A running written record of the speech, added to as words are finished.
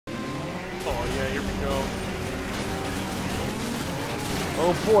Oh yeah, here we go.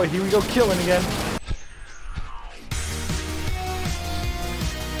 Oh boy, here we go killing again.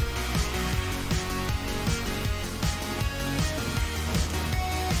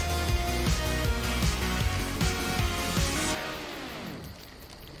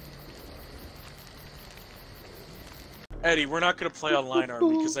 Eddie, we're not gonna play online, are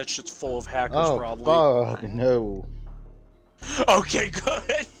we? Because that shit's full of hackers, probably. Oh, fuck, no. Okay,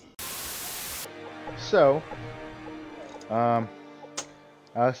 good. So, I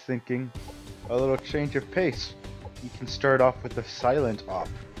was thinking a little change of pace. You can start off with the silent op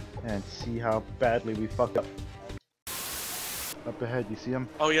and see how badly we fucked up. Up ahead, you see him?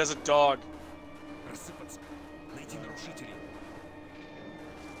 Oh, he has a dog.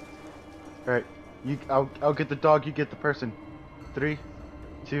 Alright, I'll get the dog, you get the person. 3,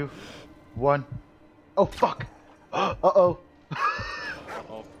 2, 1. Oh fuck! Uh-oh.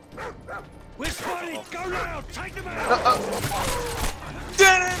 Uh-oh. We're spotted! Go round! Take them out!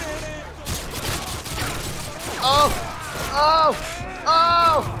 Oh!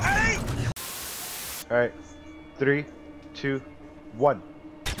 Oh! Hey! Alright, 3, 2, 1.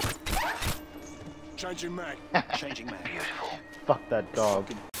 Changing mag. Changing mag. Beautiful. Fuck that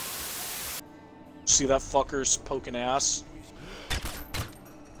dog. See that fucker's poking ass?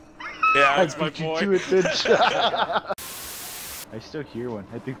 Yeah, that's my boy. To it, bitch. I still hear one.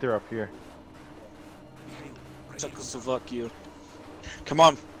 I think they're up here. Czechoslovakia. Come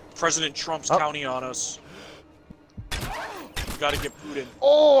on, President Trump's counting on us. We gotta get Putin.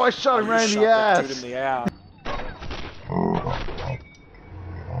 Oh, I shot him right in the ass. Dude in the ass.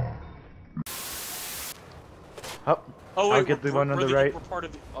 Up. Oh, wait, I'll get the one on the right. We're part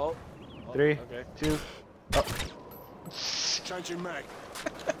of the. Oh. 3, okay. 2. Oh. Changing mag.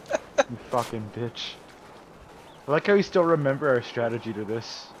 You fucking bitch. I like how we still remember our strategy to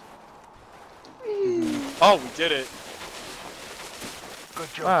this. Oh, we did it.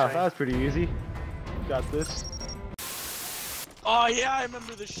 Good job. Wow, that was pretty easy. Got this. Oh yeah, I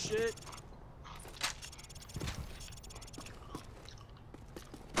remember this shit.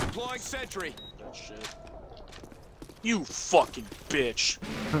 Deploying sentry. That shit. You fucking bitch.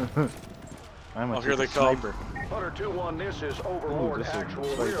 I'm Oh, here they come. sniper. Hunter 2-1, this is Overlord Actual.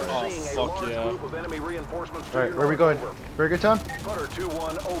 We are seeing a large group of enemy reinforcements. Alright, where are we going? Burger Town? Hunter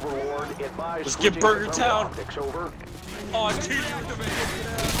 2-1, Overlord. Advise Let's get Burger Town. Optics, over. Oh, I'm too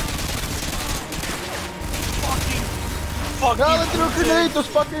fucking. No, let's throw a grenade, those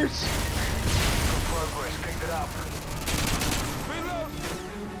fuckers! Progress, picked it up.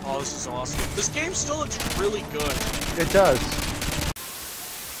 Oh, this is awesome. This game still looks really good. It does.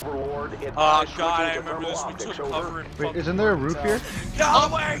 Overlord, Oh advise god, I switching to remember this. We thermal took optics, cover over. and Wait, fucking isn't there a roof here? Get out of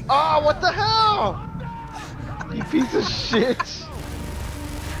the way! Oh, what the hell? You piece of shit!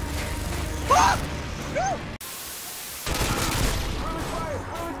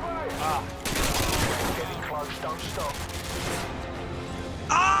 Getting close, don't stop.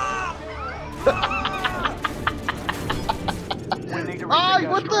 Ah! We need to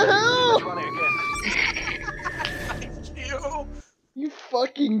What the hell? Running again. You. You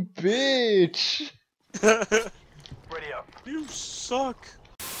fucking bitch! Ready up. You suck.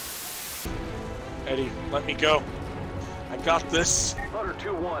 Eddie, let me go. I got this. Hunter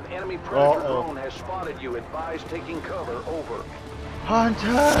 2-1, enemy predator drone has spotted you. Advise taking cover, over.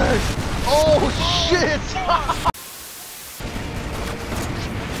 Hunter! Oh shit!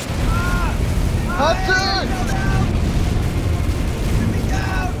 Hunter!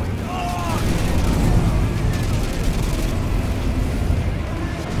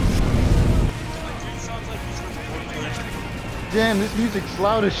 Damn, this music's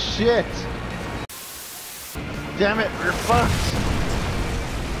loud as shit! Damn it, we're fucked!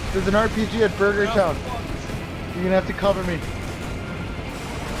 There's an RPG at Burger Town. You're gonna have to cover me.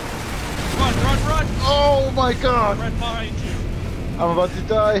 Run, run, run! Oh my god! Right behind you. I'm about to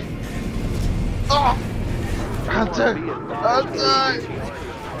die. Oh! Hunter! Hunter!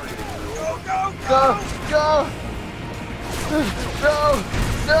 Go, Go! go, Go! No!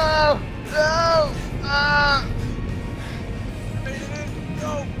 No! No! Ah!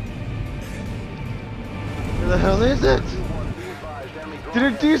 go! Where the hell is it? Did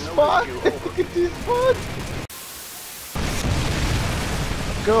it despawn? I think it despawned.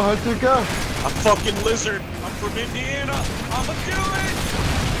 Go, Hunter, go! I'm fucking lizard. I'm from Indiana. I'ma do it.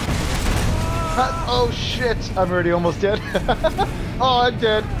 Oh shit! I'm already almost dead. Oh, I'm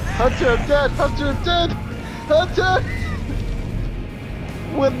dead. Hunter, I'm dead. Hunter, I'm dead. Hunter!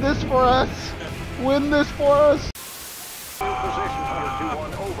 Win this for us. Win this for us. Position, Hunter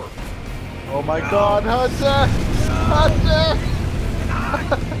 2-1, over. Oh my god, Hunter! Hunter!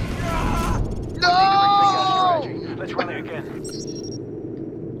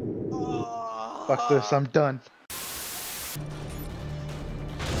 Fuck this, I'm done.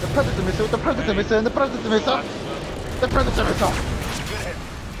 The Predator missile, the Predator missile, and the Predator missile! The Predator missile!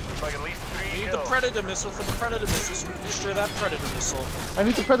 We need the Predator missile for the Predator missile so we can destroy that Predator missile. I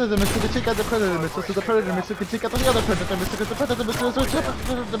need the Predator missile to take out the Predator missile so the Predator missile can take out the other Predator missile because the Predator missile is the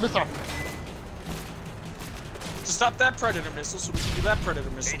Predator missile! To stop that Predator missile so we can do that Predator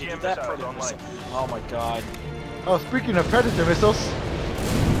missile to do that Predator missile. Oh my god. Oh, speaking of Predator missiles...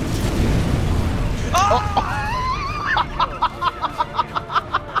 Oh!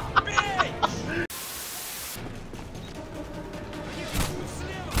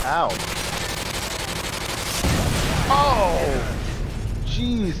 Ow. Oh!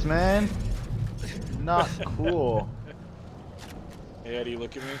 Jeez, man. Not cool. Hey, Eddie,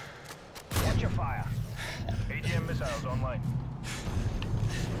 look at me. Watch your fire. AGM missiles online.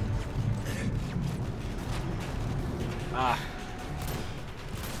 Ah.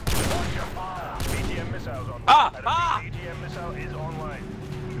 Watch your fire. AGM missiles online. Ah! AGM missile is online.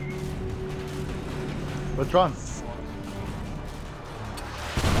 What's wrong?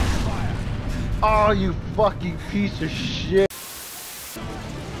 Oh, you fucking piece of shit.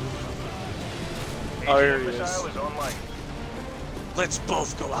 Oh, here he Missile is. is online. Let's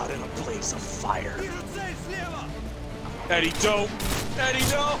both go out in a blaze of fire. Eddie, don't! Eddie,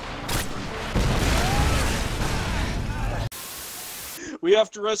 don't! We have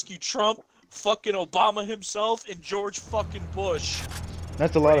to rescue Trump, fucking Obama himself, and George fucking Bush.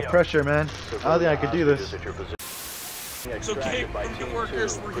 That's a lot of pressure, man. I don't think I could do this. It's okay, Indian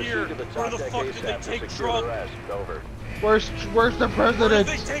workers, we're here. Where the fuck did they take Trump? Where's the Where president?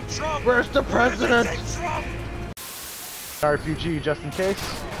 did they take Trump? Where's the president? Where did they take Trump? RPG, just in case.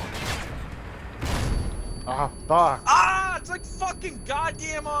 Ah, fuck. Ah, it's like fucking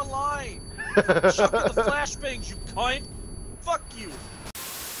goddamn online. Chuck in the flashbangs, you cunt. Fuck you.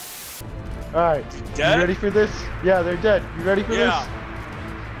 Alright, Dead? you ready for this? Yeah, they're dead. You ready for this?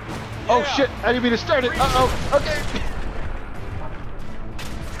 Oh Yeah. shit, I didn't mean to start it. Uh-oh, okay.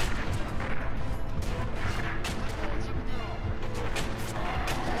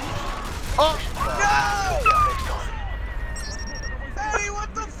 Oh! No! Hey,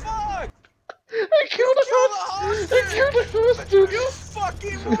 what the fuck? I killed a host! I killed a host, dude! You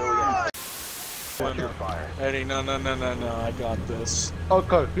fucking moron! Eddie, no, I got this.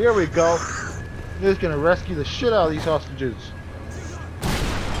 Okay, here we go. He's gonna rescue the shit out of these hostages.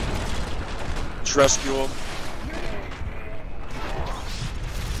 Let's rescue him.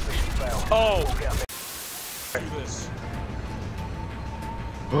 Oh! Like this.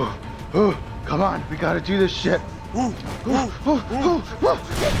 Come on, we gotta do this shit. Do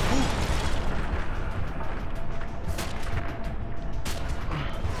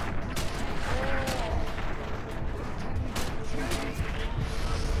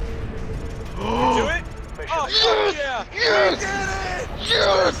it? Oh, fuck yeah! Yes! We did it!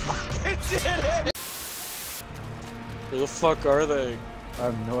 Yes! We did it! Where the fuck are they? I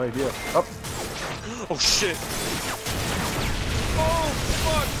have no idea. Oh, Oh shit! Oh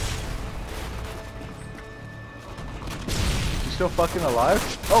fuck! you still fucking alive?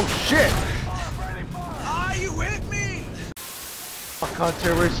 Oh shit! Ah, you hit me! Fuck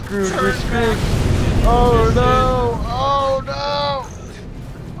Hunter, we're screwed, we're Turn screwed. back. Oh no! Oh no!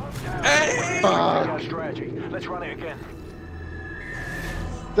 Hey! Fuck! Strategy. Let's run it again.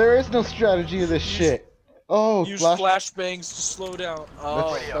 There is no strategy in this shit. Oh, Use flash. flashbangs to slow down.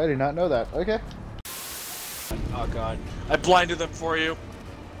 Oh. I did not know that. Okay. Oh god. I blinded them for you.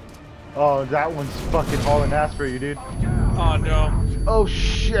 Oh, that one's fucking hauling ass for you, dude. Oh no. Oh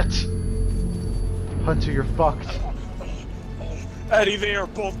shit! Hunter, you're fucked. Eddie, they are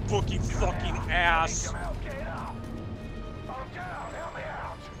both booking fucking ass.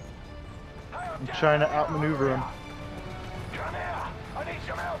 I'm trying to outmaneuver him. Come here. I need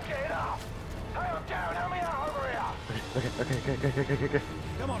some help getting up. Hey, I'm down. Help me out over here. Okay.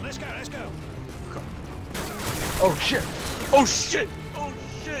 Come on, let's go, let's go. Oh shit! Oh shit! Oh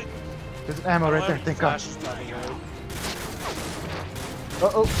shit! There's ammo right there, thank God. Flashes down the road.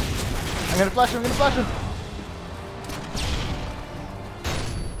 Uh oh! I'm gonna flash him,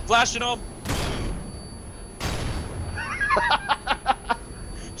 Flashing them!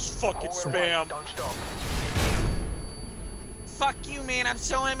 Just fucking spam. Don't stop. Fuck you, man. I'm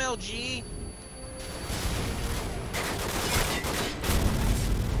so MLG.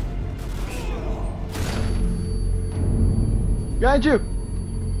 Behind you!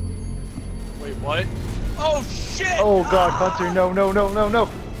 Wait, what? Oh shit! Oh god, Hunter, no.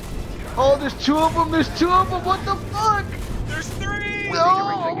 Oh, there's two of them, what the fuck? There's three!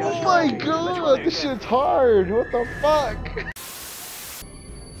 Oh my god, this shit's hard, what the fuck?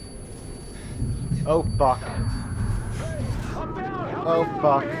 Oh fuck. Oh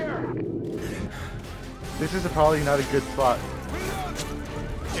fuck. This is probably not a good spot.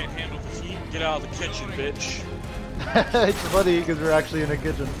 Can't handle the heat? Get out of the kitchen, bitch. It's funny because we're actually in a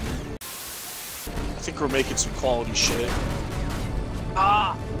kitchen. I think we're making some quality shit.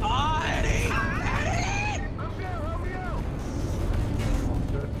 Eddie! Eddie!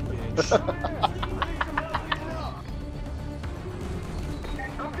 Bitch.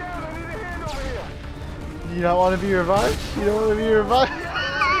 You don't want to be revived? You don't want to be revived?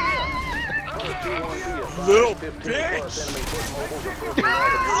 Little bitch!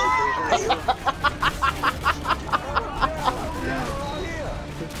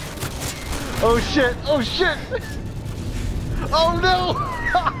 Oh shit! Oh shit! Oh no!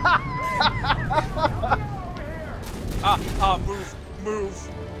 Move, move.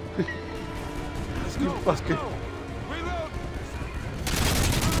 You fucking.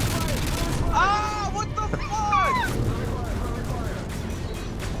 What the fuck?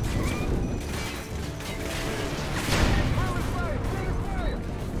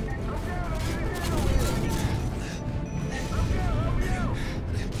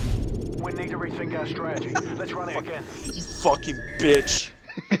 We need to rethink our strategy. Let's run it again. You fucking bitch.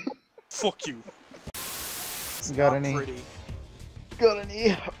 Fuck you. It's Got not any? pretty. Got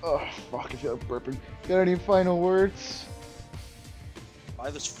any? Oh fuck! I feel like burping. Got any final words? Buy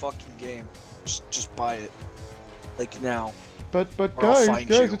this fucking game. Just buy it. Like now. But Or I'll guys, find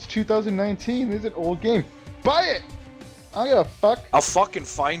you. it's 2019. This is an old game. Buy it! I don't give a fuck. I'll fucking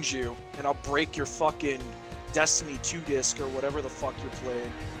find you, and I'll break your fucking Destiny 2 disc or whatever the fuck you're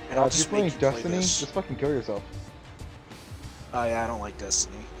playing, and I'll If you're just playing make you play Destiny, this. just fucking kill yourself. Oh yeah, I don't like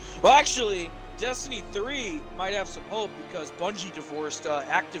Destiny. Well, actually, Destiny 3 might have some hope because Bungie divorced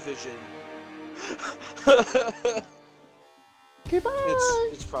Activision. Goodbye!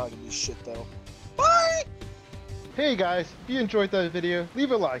 It's probably gonna be shit though. Bye! Hey guys, if you enjoyed that video,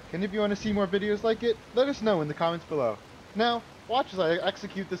 leave a like, and if you want to see more videos like it, let us know in the comments below. Now, watch as I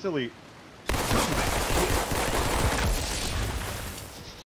execute this elite.